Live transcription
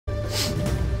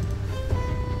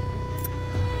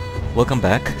Welcome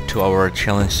back to our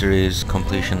challenge series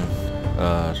completion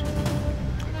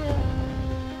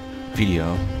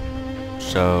video.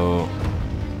 So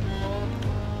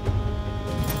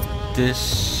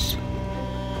this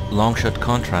long shot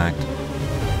contract,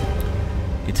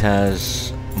 it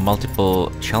has multiple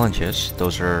challenges.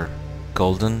 Those are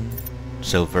golden,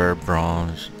 silver,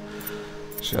 bronze.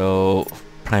 So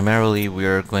primarily we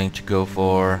are going to go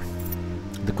for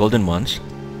the golden ones.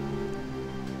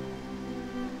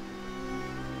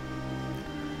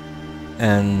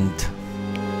 And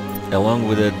along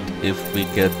with it, if we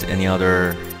get any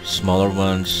other smaller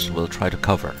ones, we'll try to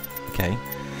cover. Okay.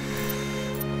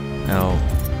 Now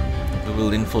we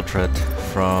will infiltrate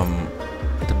from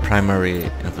the primary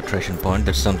infiltration point.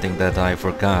 That's something that I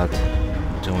forgot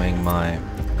doing my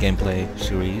gameplay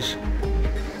series.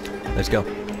 Let's go.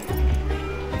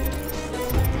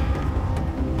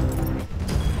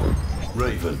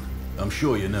 Raven, I'm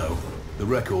sure you know, the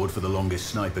record for the longest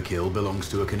sniper kill belongs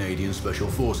to a Canadian Special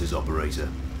Forces operator.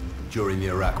 During the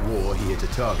Iraq War, he hit a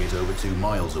target over 2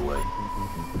 miles away.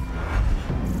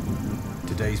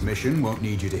 Today's mission won't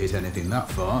need you to hit anything that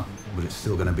far, but it's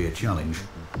still going to be a challenge.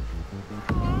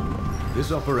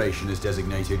 This operation is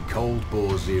designated Cold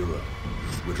Bore Zero.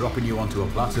 We're dropping you onto a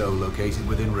plateau located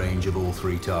within range of all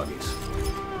 3 targets.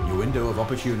 Your window of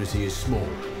opportunity is small,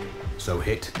 so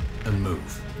hit and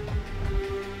move.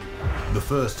 The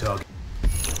first target...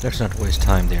 Let's not waste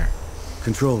time there.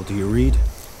 Control, do you read?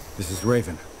 This is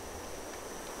Raven.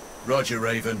 Roger,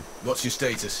 Raven. What's your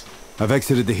status? I've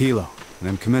exited the helo, and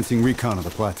I'm commencing recon of the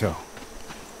plateau.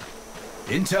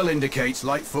 Intel indicates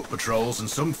light foot patrols and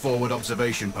some forward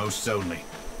observation posts only.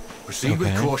 Proceed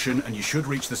with caution and you should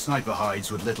reach the sniper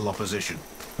hides with little opposition.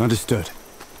 Understood.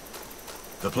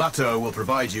 The plateau will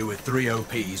provide you with 3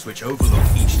 OPs which overlook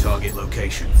each target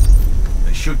location.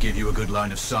 They should give you a good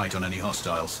line of sight on any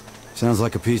hostiles. Sounds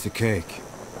like a piece of cake.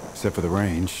 Except for the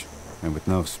range, and with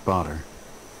no spotter.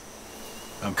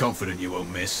 I'm confident you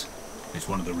won't miss. It's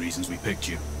one of the reasons we picked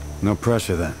you. No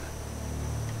pressure then.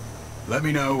 Let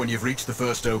me know when you've reached the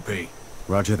first OP.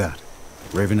 Roger that.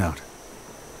 Raven out.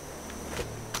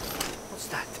 What's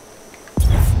that?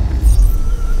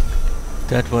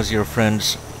 That was your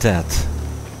friend's death.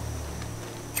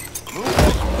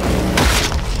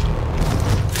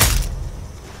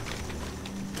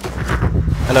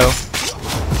 Hello.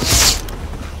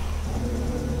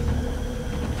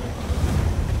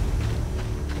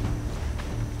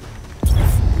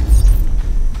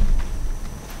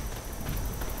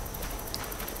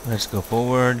 Let's go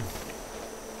forward.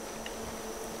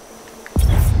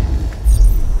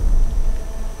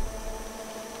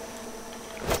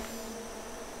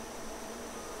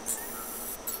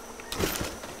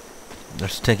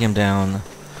 Let's take him down.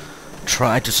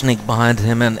 Try to sneak behind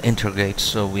him and interrogate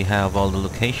so we have all the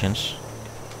locations.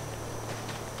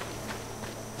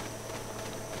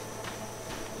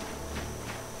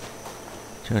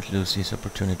 Don't lose this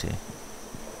opportunity.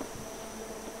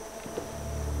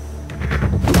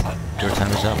 Your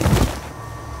time is up.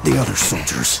 The other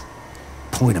soldiers.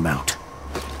 Point them out.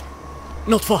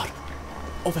 Not far.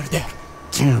 Over there.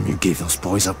 Damn, you gave those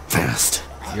boys up fast.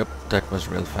 Yep, that was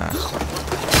real fast.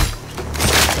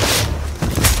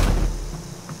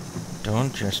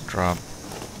 Don't just drop.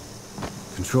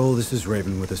 Control, this is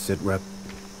Raven with a sit rep.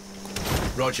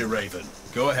 Roger, Raven.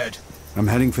 Go ahead. I'm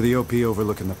heading for the OP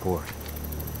overlooking the port.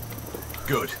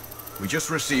 Good. We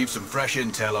just received some fresh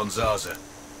intel on Zaza.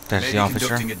 That's Maybe the officer.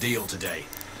 conducting a deal today.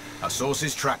 Our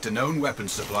sources tracked a known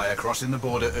weapons supplier crossing the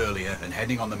border earlier and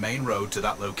heading on the main road to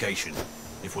that location.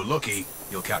 If we're lucky,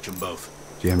 you'll catch them both.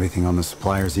 Do you have anything on the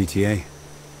supplier's ETA?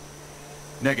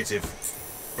 Negative.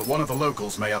 But one of the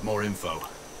locals may have more info.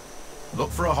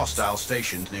 Look for a hostile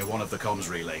stationed near one of the comms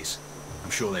relays.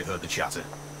 I'm sure they've heard the chatter.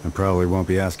 I probably won't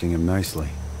be asking him nicely.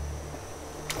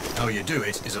 How you do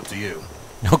it is up to you.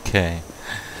 Okay.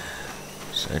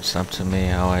 So it's up to me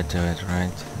how I do it,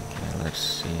 right? Okay, let's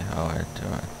see how I do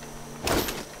it.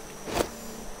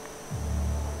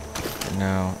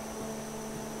 Now,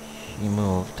 he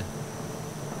moved.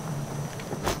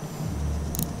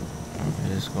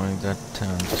 He's going that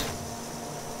tent.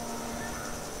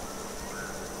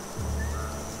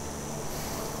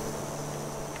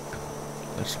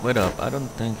 Let's wait up. I don't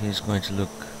think he's going to look.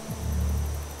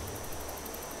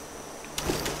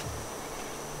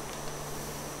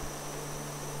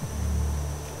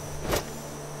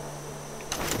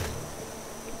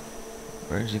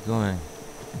 Where is he going?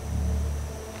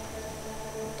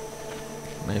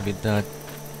 Maybe that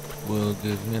will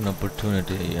give me an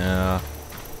opportunity, yeah.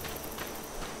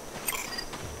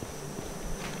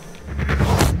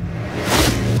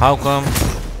 How come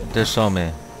they saw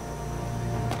me?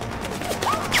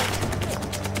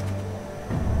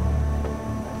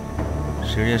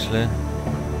 Seriously?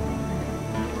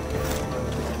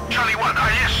 Charlie 1, I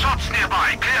hear shots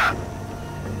nearby. Clear.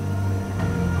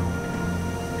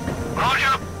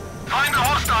 Roger. Find the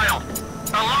hostile.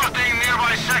 Alerting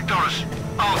nearby sectors.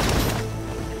 Out.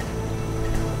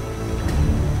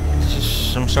 Is this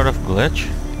some sort of glitch?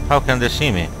 How can they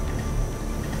see me?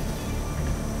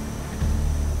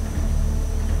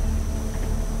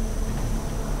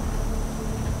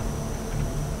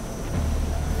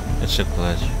 It's a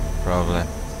glitch, probably.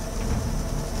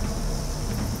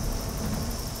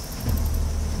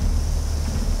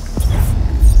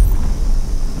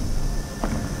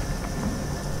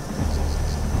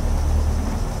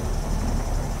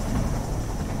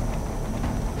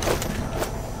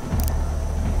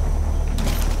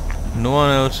 No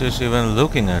one else is even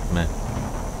looking at me.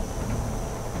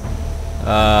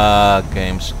 Ah,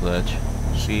 game's glitch.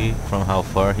 See from how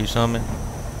far he saw me?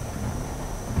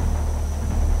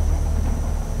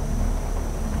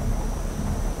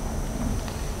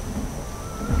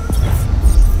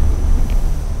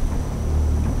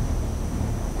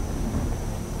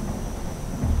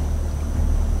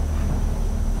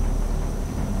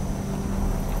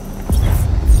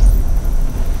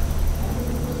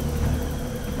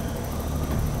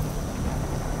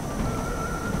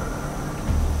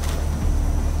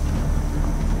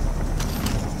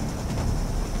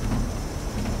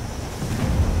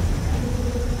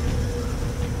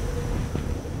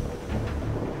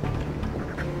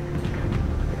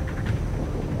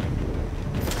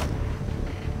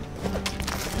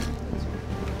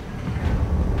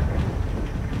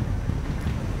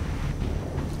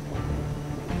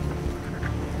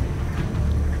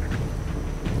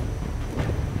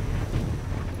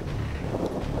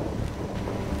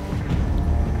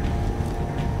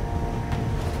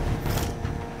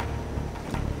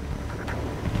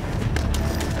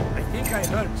 I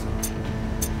heard something.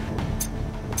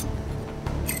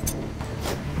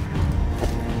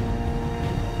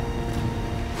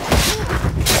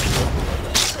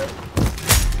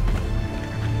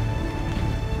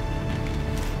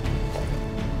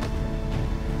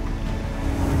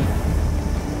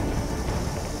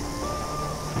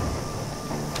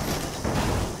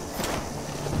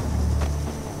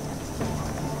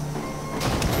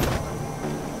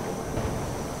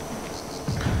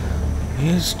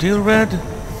 He's still red?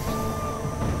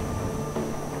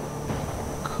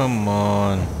 Come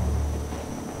on.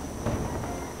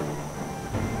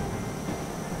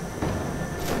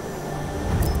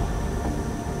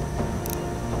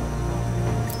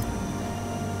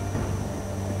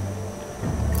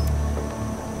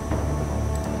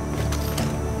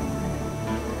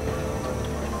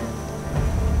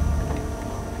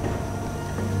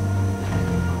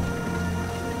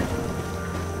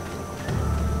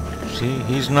 See,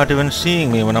 he's not even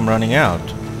seeing me when I'm running out.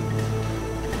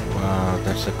 Wow,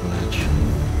 that's a glitch.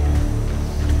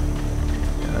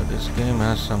 Yeah, this game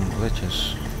has some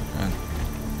glitches. And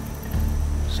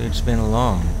see, it's been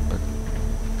long, but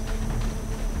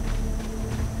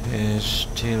he's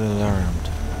still alarmed,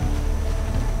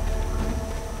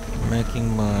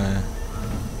 making my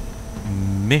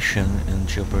mission in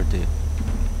jeopardy.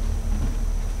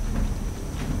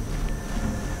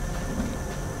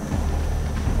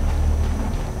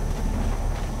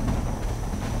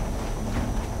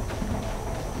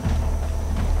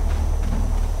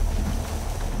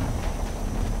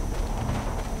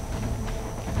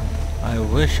 I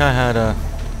wish I had a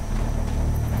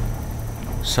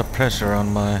suppressor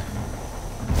on my...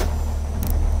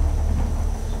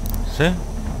 See?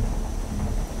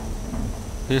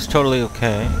 He's totally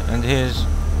okay, and he's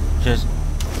just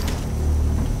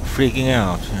freaking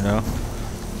out, you know?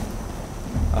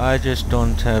 I just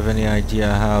don't have any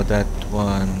idea how that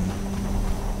one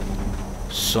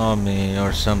saw me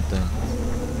or something.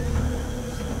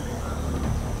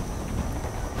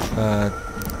 But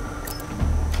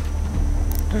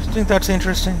I just think that's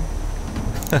interesting.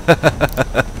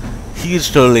 He's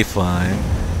totally fine.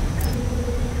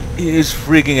 He's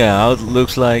freaking out.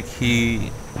 Looks like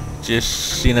he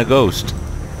just seen a ghost.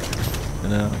 You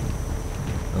know?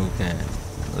 Okay.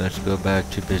 Let's go back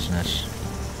to business.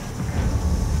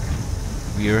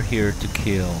 We're here to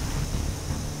kill.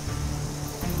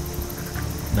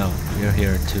 No, we're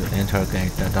here to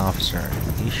interrogate that officer.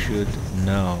 He should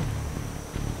know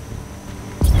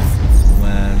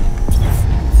when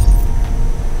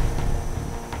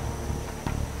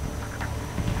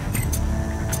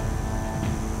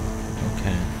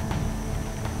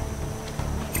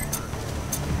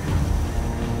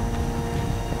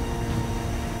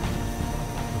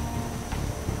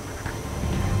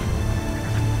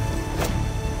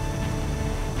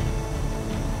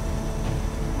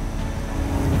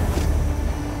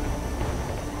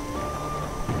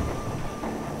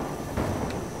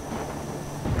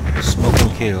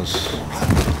kills.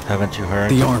 Haven't you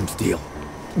heard? The arms deal.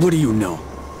 What do you know?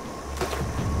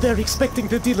 They're expecting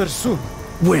the dealer soon.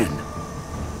 When?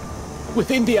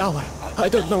 Within the hour. I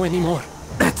don't know anymore.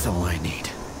 That's all I need.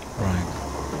 Right.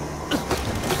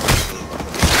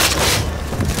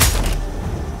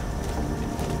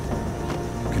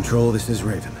 Control, this is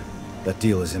Raven. That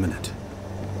deal is imminent.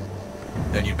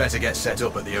 Then you'd better get set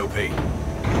up at the OP.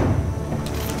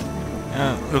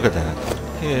 Look at that.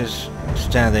 He is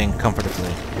standing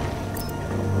comfortably.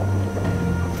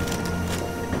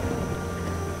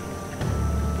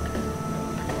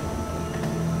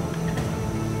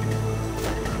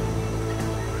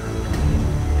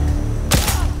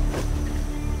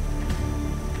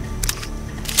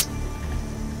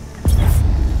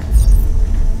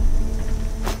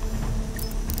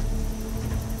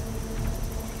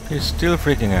 He's still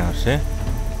freaking out, see?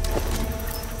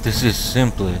 This is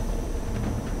simply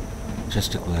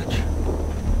just a glitch.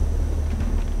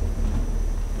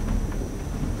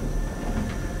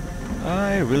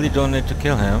 I really don't need to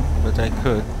kill him, but I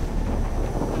could.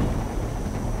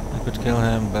 I could kill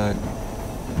him, but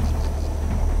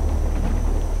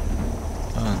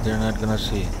they're not gonna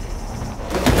see.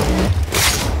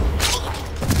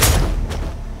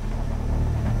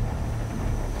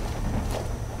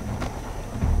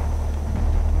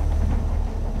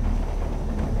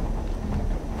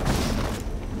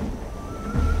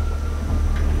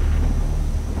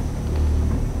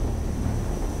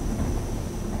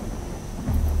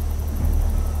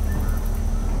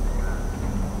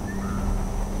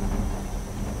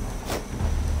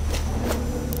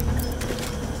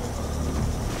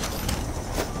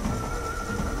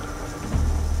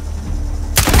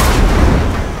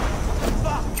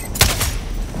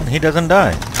 He doesn't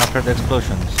die after the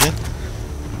explosion, see?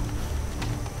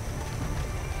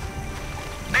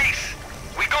 Ace,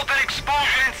 we got an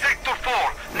explosion in Sector 4.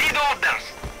 Need orders.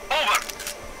 Over.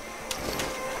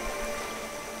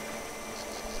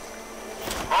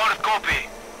 Hard copy.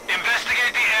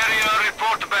 Investigate the area and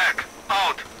report back.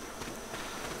 Out.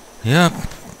 Yep.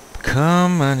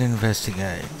 Come and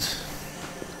investigate.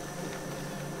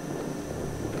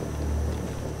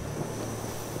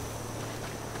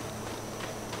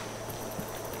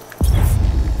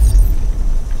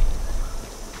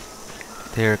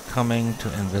 They're coming to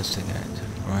investigate,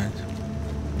 right?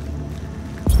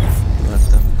 Let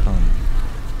them come.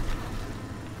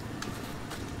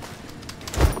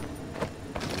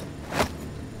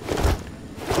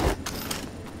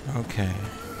 Okay.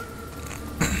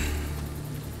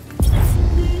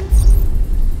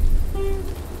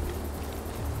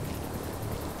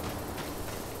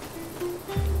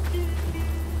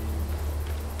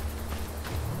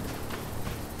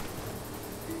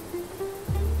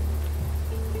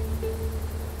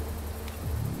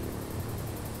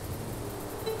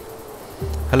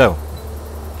 Hello.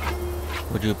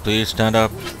 Would you please stand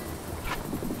up?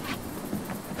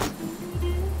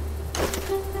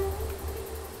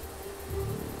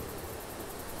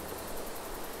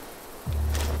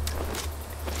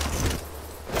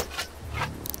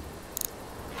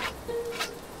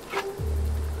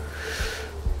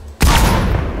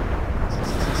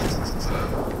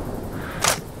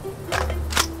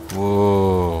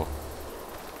 Whoa.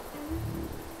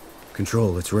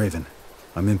 Control, it's Raven.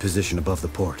 I'm in position above the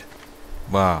port.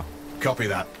 Wow. Copy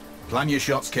that. Plan your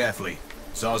shots carefully.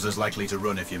 Zarza's likely to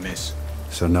run if you miss.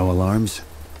 So no alarms?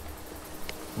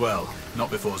 Well,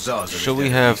 not before Zarza. So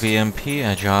we have EMP,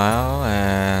 Agile,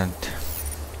 and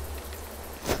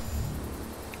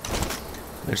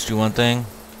let's do one thing.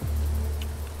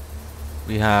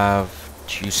 We have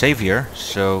two Savior,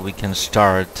 so we can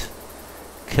start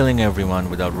killing everyone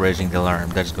without raising the alarm.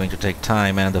 That's going to take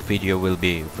time and the video will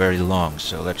be very long,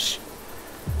 so let's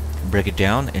break it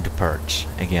down into parts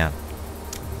again.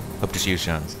 Hope to see you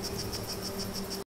soon.